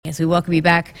As we welcome you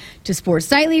back to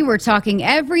Sports Nightly, we're talking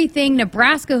everything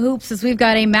Nebraska hoops as we've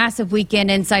got a massive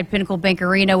weekend inside Pinnacle Bank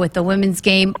Arena with the women's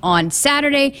game on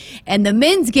Saturday and the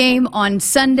men's game on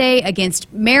Sunday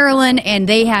against Maryland. And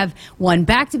they have won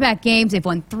back-to-back games. They've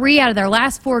won 3 out of their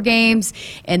last 4 games.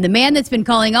 And the man that's been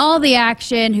calling all the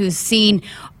action, who's seen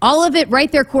all of it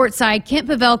right there courtside, Kent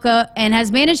Pavelka, and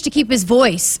has managed to keep his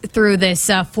voice through this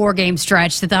 4-game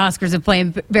stretch that the Huskers have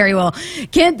played very well.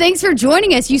 Kent, thanks for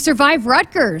joining us. You survived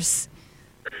Rutgers.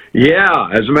 Yeah,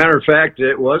 as a matter of fact,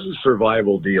 it was a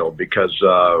survival deal because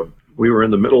we were in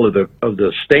the middle of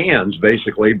the stands,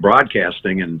 basically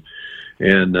broadcasting, and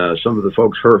some of the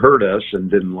folks heard us and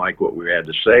didn't like what we had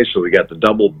to say, so we got the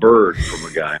double bird from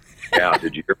a guy. Yeah,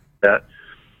 did you hear that?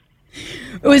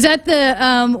 Was that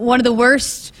the one of the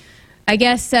worst, I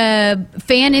guess,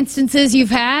 fan instances you've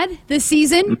had this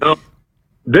season? No,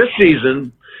 this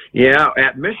season, yeah.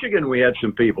 At Michigan, we had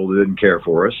some people that didn't care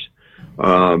for us.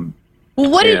 Well,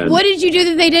 what did you do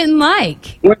that they didn't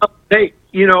like? Well,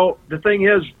 the thing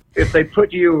is, if they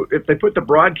put the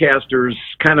broadcasters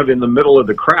kind of in the middle of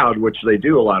the crowd, which they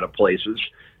do a lot of places.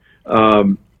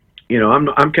 I'm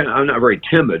not very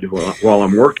timid while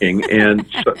I'm working, and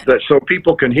so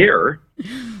people can hear,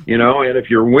 and if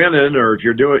you're winning or if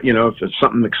you're doing, if it's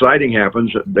something exciting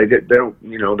happens, they don't,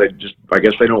 I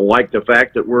guess they don't like the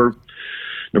fact that we're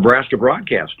Nebraska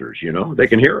broadcasters, they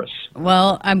can hear us.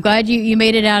 Well, I'm glad you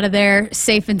made it out of there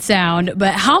safe and sound,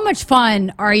 but how much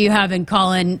fun are you having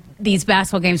calling these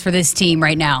basketball games for this team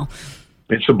right now?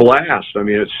 It's a blast. I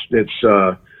mean, it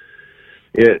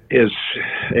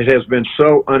has been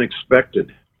so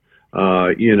unexpected.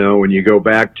 When you go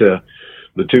back to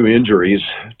the 2 injuries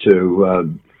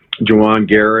to Juwan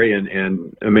Gary and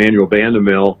Emmanuel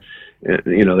Bandamil,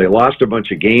 they lost a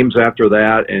bunch of games after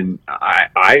that, and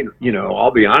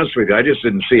I'll be honest with you, I just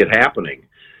didn't see it happening.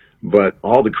 But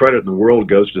all the credit in the world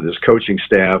goes to this coaching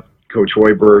staff, Coach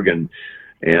Hoiberg and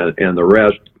the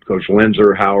rest, Coach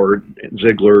Lenzer, Howard,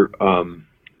 Ziegler.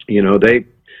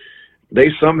 They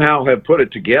somehow have put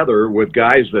it together with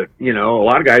guys that, a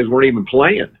lot of guys weren't even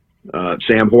playing.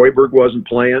 Sam Hoiberg wasn't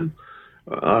playing.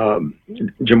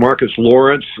 Jamarcus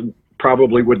Lawrence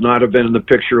probably would not have been in the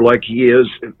picture like he is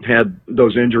had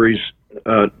those injuries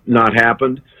not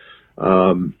happened.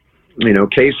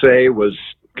 Casey was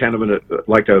kind of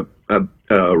like a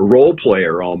role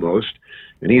player almost,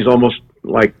 and he's almost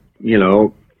like,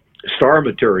 star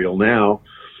material now.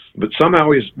 But somehow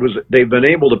they've been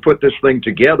able to put this thing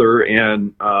together,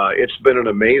 and it's been an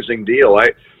amazing deal.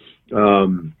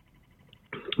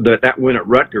 That win at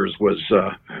Rutgers was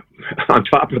on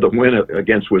top of the win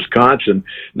against Wisconsin.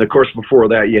 And, of course, before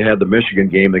that, you had the Michigan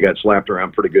game. They got slapped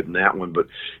around pretty good in that one, but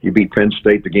you beat Penn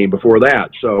State the game before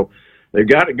that. So they've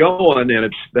got it going, and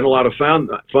it's been a lot of fun,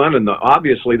 and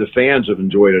obviously the fans have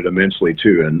enjoyed it immensely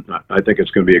too, and I think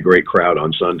it's going to be a great crowd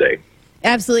on Sunday.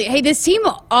 Absolutely. Hey, this team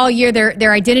all year,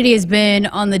 their identity has been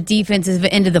on the defensive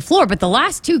end of the floor, but the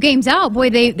last 2 games out, boy,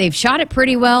 they've shot it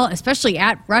pretty well, especially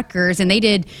at Rutgers, and they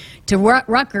did to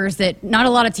Rutgers that not a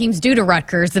lot of teams do to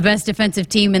Rutgers, the best defensive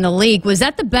team in the league. Was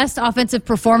that the best offensive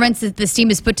performance that this team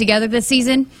has put together this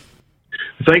season?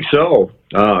 I think so.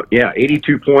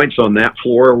 82 points on that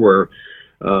floor where,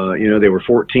 they were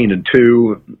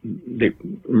 14-2.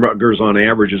 Rutgers on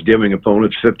average is giving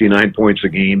opponents 59 points a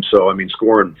game. So,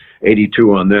 scoring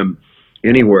 82 on them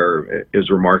anywhere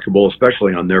is remarkable,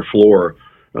 especially on their floor.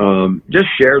 Just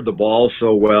shared the ball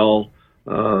so well.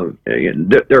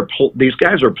 These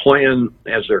guys are playing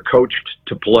as they're coached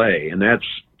to play, and that's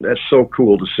so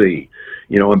cool to see,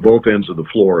 on both ends of the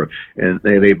floor. And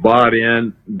they bought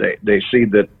in. They see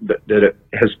that it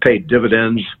has paid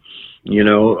dividends,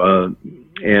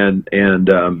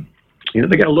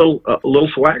 they got a little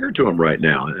swagger to them right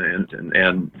now.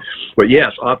 But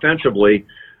yes, offensively,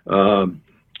 I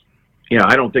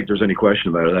don't think there's any question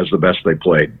about it. That's the best they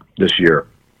played this year.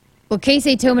 Well,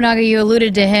 Keisei Tominaga, you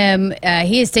alluded to him.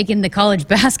 He has taken the college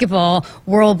basketball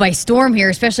world by storm here,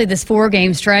 especially this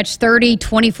 4-game stretch. 30,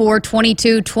 24,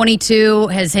 22, 22,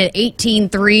 has hit 18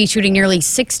 threes, shooting nearly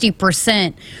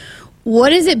 60%.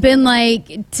 What has it been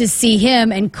like to see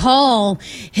him and call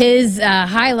his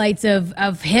highlights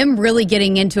of him really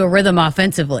getting into a rhythm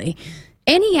offensively?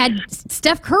 And he had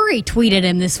Steph Curry tweeted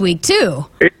him this week, too.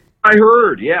 I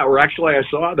heard, yeah. Or actually, I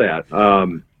saw that.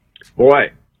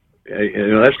 Boy,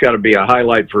 that's got to be a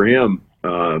highlight for him.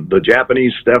 The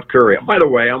Japanese Steph Curry. By the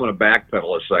way, I'm going to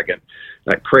backpedal a second.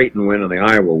 That Creighton win and the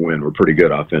Iowa win were pretty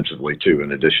good offensively, too,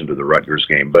 in addition to the Rutgers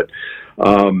game. But,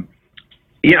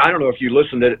 I don't know if you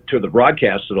listened to the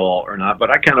broadcast at all or not, but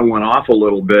I kind of went off a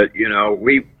little bit.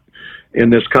 In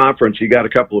this conference, you got a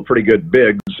couple of pretty good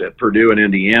bigs at Purdue and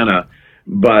Indiana,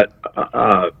 but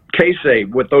Casey,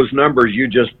 with those numbers you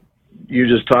just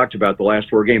talked about the last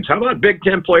 4 games, how about Big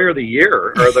Ten Player of the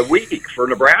Year or the week for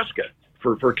Nebraska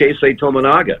for Casey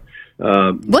Tominaga?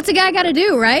 What's a guy got to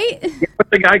do, right?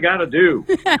 What's the guy got to do?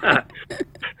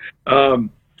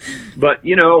 But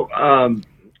he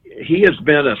has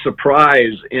been a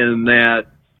surprise in that.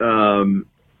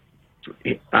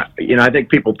 I think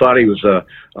people thought he was a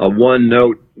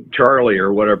one-note Charlie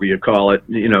or whatever you call it,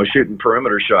 shooting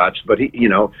perimeter shots. But he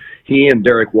and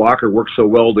Derek Walker work so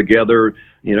well together.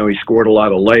 He scored a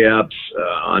lot of layups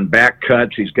on back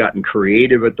cuts. He's gotten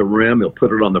creative at the rim. He'll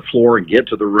put it on the floor and get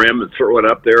to the rim and throw it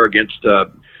up there against,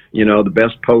 the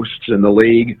best posts in the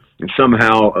league. And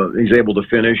somehow he's able to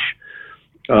finish.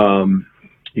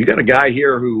 You got a guy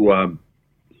here who,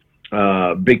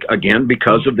 again,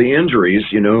 because of the injuries,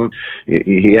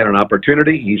 he had an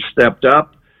opportunity. He stepped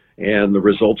up, and the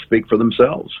results speak for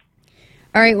themselves.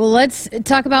 All right, well, let's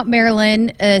talk about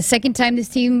Maryland. Second time these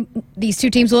two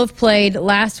teams will have played.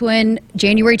 Last one,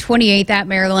 January 28th at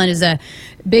Maryland, is a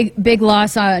big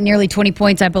loss, nearly 20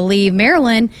 points, I believe.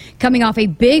 Maryland coming off a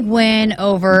big win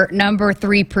over number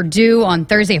 3 Purdue on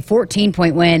Thursday, a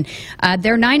 14-point win.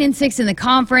 They're 9-6 in the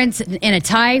conference in a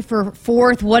tie for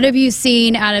 4th. What have you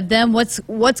seen out of them? What's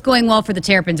going well for the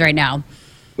Terrapins right now?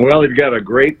 Well, they've got a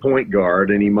great point guard,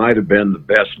 and he might have been the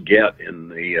best get in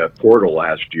the portal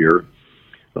last year.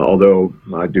 Although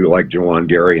I do like Juwan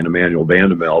Gary and Emmanuel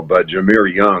Bandamel, but Jameer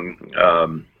Young,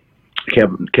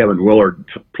 Kevin Willard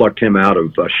plucked him out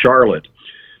of Charlotte.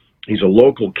 He's a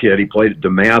local kid. He played at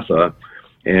DeMatha,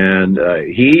 and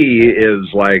he is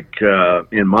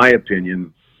in my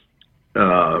opinion,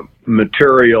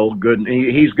 material good.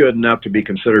 He's good enough to be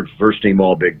considered first team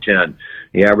All Big Ten.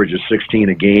 He averages 16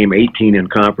 a game, 18 in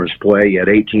conference play. He had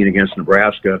 18 against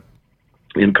Nebraska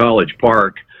in College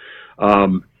Park.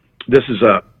 This is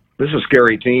a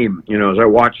scary team. As I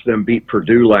watched them beat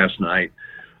Purdue last night,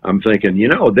 I'm thinking,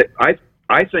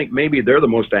 I think maybe they're the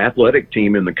most athletic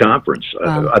team in the conference.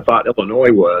 Wow. I thought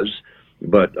Illinois was,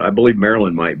 but I believe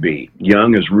Maryland might be.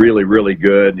 Young is really, really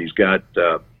good. He's got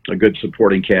a good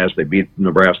supporting cast. They beat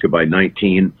Nebraska by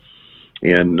 19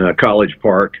 in College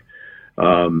Park.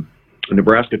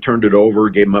 Nebraska turned it over,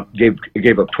 gave up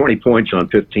 20 points on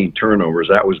 15 turnovers.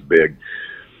 That was big.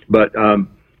 But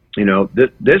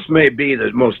this may be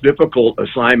the most difficult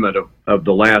assignment of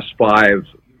the last 5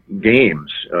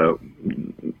 games.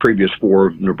 Previous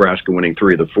 4, Nebraska winning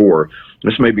 3 of the 4.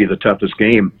 This may be the toughest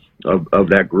game of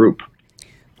that group.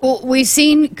 Well, we've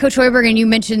seen Coach Hoiberg, and you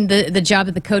mentioned the job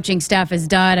that the coaching staff has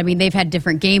done. I mean, they've had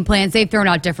different game plans. They've thrown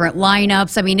out different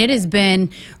lineups. I mean, it has been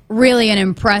really an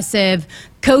impressive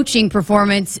coaching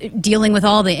performance dealing with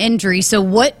all the injuries. So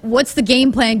what's the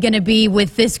game plan going to be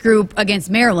with this group against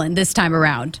Maryland this time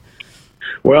around?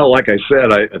 Well, like I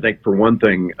said, I think for one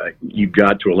thing, you've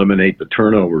got to eliminate the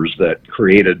turnovers that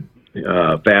created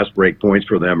fast break points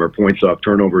for them or points off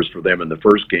turnovers for them in the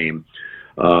first game.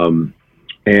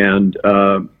 And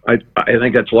I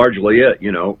think that's largely it.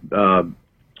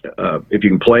 If you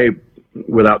can play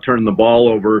without turning the ball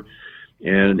over,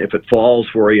 and if it falls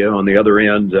for you on the other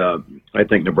end, I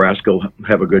think Nebraska will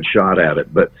have a good shot at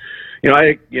it. But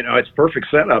it's perfect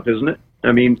setup, isn't it?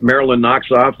 I mean, Maryland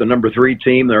knocks off the number 3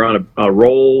 team. They're on a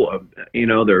roll.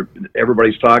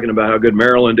 Everybody's talking about how good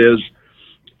Maryland is.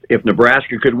 If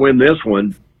Nebraska could win this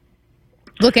one,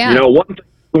 look out.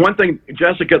 One thing,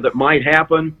 Jessica, that might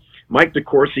happen. Mike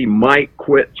DeCourcy might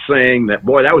quit saying that,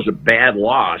 boy, that was a bad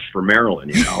loss for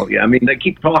Maryland. I mean, they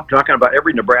keep talking about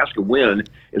every Nebraska win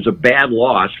is a bad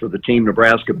loss for the team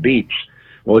Nebraska beats.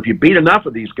 Well, if you beat enough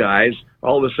of these guys,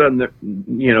 all of a sudden,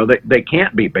 they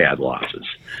can't be bad losses.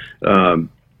 I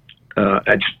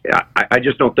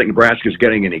just don't think Nebraska's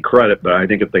getting any credit, but I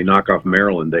think if they knock off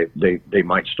Maryland, they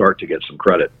might start to get some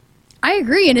credit. I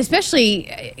agree, and especially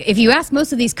if you ask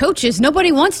most of these coaches,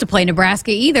 nobody wants to play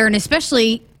Nebraska either, and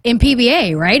especially in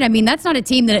PBA, right? I mean, that's not a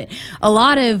team that a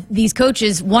lot of these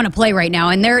coaches want to play right now,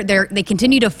 and they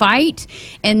continue to fight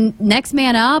and next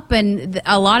man up, and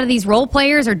a lot of these role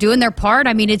players are doing their part.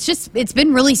 I mean, it's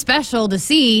been really special to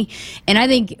see, and I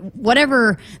think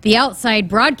whatever the outside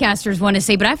broadcasters want to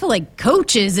say, but I feel like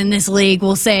coaches in this league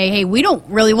will say, hey, we don't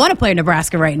really want to play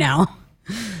Nebraska right now.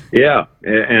 Yeah,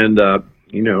 and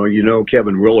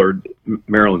Kevin Willard,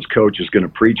 Maryland's coach, is going to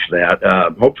preach that.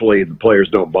 Hopefully the players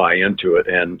don't buy into it,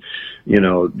 and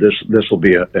this will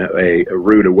be a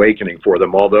rude awakening for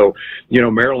them. Although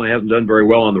Maryland hasn't done very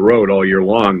well on the road all year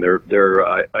long.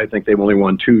 I think they've only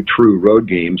won 2 true road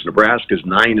games. Nebraska's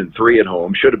 9-3 at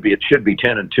home. It should be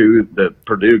 10-2. The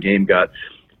Purdue game got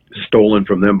stolen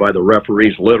from them by the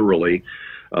referees, literally.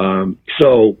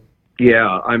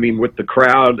 Yeah, I mean, with the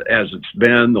crowd as it's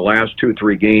been the last 2 or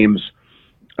 3 games,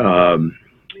 The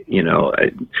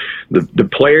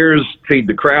players feed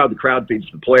the crowd feeds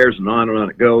the players, and on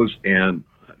it goes. And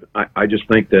I just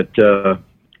think that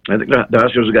I think the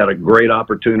Huskers have got a great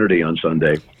opportunity on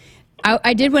Sunday.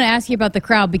 I did want to ask you about the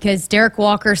crowd because Derek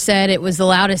Walker said it was the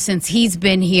loudest since he's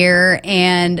been here,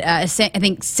 and I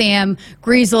think Sam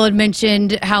Griesel had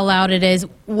mentioned how loud it is.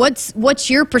 What's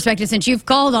your perspective since you've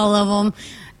called all of them?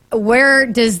 Where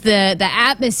does the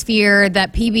atmosphere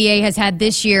that PBA has had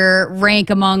this year rank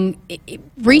among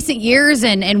recent years,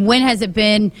 and when has it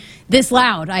been this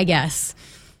loud, I guess?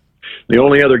 The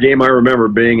only other game I remember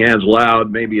being as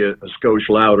loud, maybe a skosh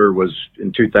louder, was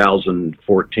in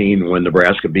 2014 when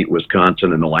Nebraska beat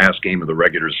Wisconsin in the last game of the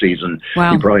regular season.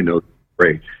 Wow. You probably know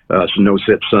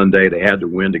no-sit Sunday. They had to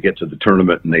win to get to the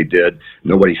tournament, and they did.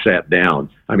 Nobody sat down.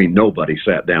 I mean, nobody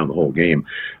sat down the whole game.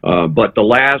 But the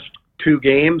last 2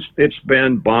 games, it's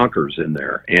been bonkers in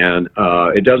there. And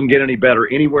it doesn't get any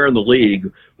better anywhere in the league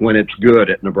when it's good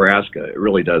at Nebraska. It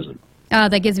really doesn't.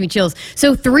 That gives me chills.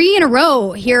 So 3 in a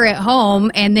row here at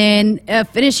home, and then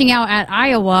finishing out at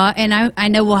Iowa. And I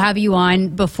know we'll have you on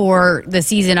before the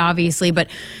season, obviously. But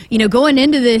going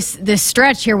into this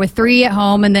stretch here with 3 at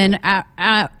home, and then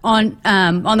on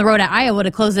the road at Iowa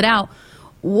to close it out,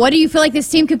 what do you feel like this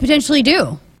team could potentially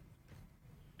do?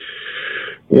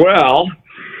 Well,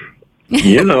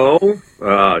 shall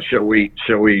we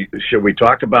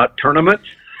talk about tournaments?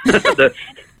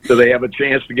 Do they have a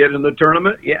chance to get in the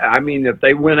tournament? Yeah, I mean, if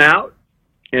they win out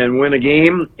and win a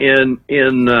game in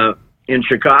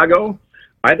Chicago,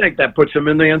 I think that puts them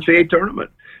in the NCAA tournament.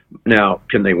 Now,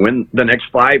 can they win the next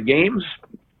 5 games?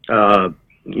 That's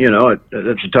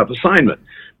a tough assignment.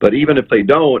 But even if they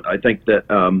don't, I think that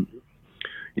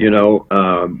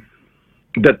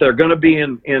that they're going to be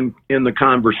in the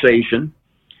conversation.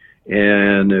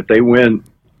 And if they win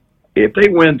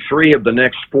 3 of the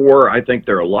next 4, I think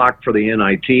they're a lock for the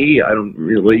NIT. I don't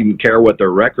really even care what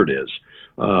their record is.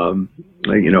 All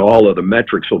of the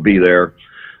metrics will be there.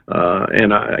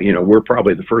 We're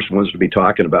probably the first ones to be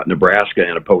talking about Nebraska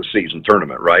in a postseason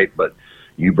tournament, right? But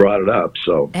you brought it up,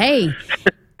 so. Hey,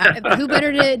 who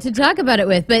better to talk about it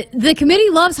with? But the committee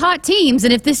loves hot teams,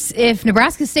 and if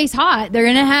Nebraska stays hot, they're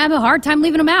going to have a hard time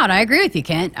leaving them out. I agree with you,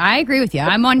 Kent. I agree with you.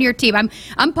 I'm on your team.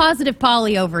 I'm positive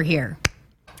Polly over here.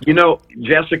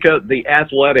 Jessica, the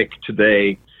Athletic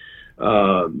today,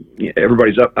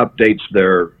 everybody's updates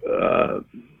their,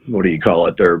 what do you call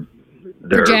it? Their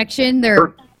projection,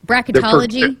 their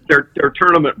bracketology. Their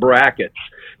tournament brackets.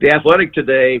 The Athletic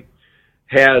today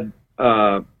had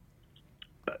 9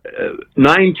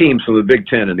 teams from the Big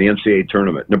Ten in the NCAA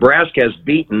tournament. Nebraska has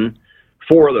beaten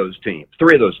 3 of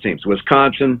those teams,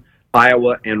 Wisconsin,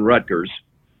 Iowa, and Rutgers.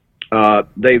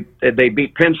 They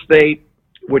beat Penn State,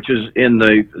 which is in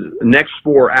the next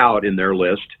 4 out in their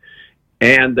list,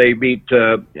 and they beat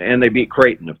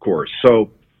Creighton, of course. So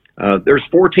there's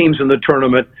 4 teams in the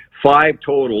tournament, 5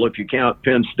 total if you count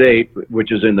Penn State,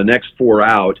 which is in the next 4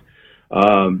 out.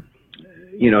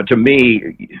 To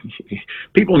me,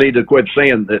 people need to quit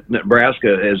saying that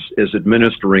Nebraska is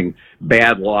administering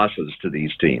bad losses to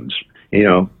these teams.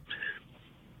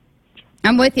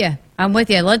 I'm with you.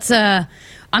 Let's.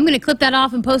 I'm going to clip that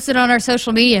off and post it on our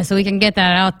social media so we can get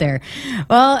that out there.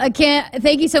 Well,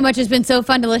 thank you so much. It's been so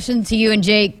fun to listen to you and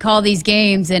Jake call these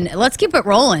games, and let's keep it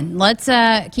rolling. Let's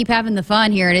keep having the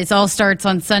fun here, and it all starts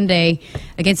on Sunday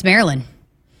against Maryland.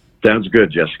 Sounds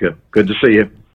good, Jessica. Good to see you.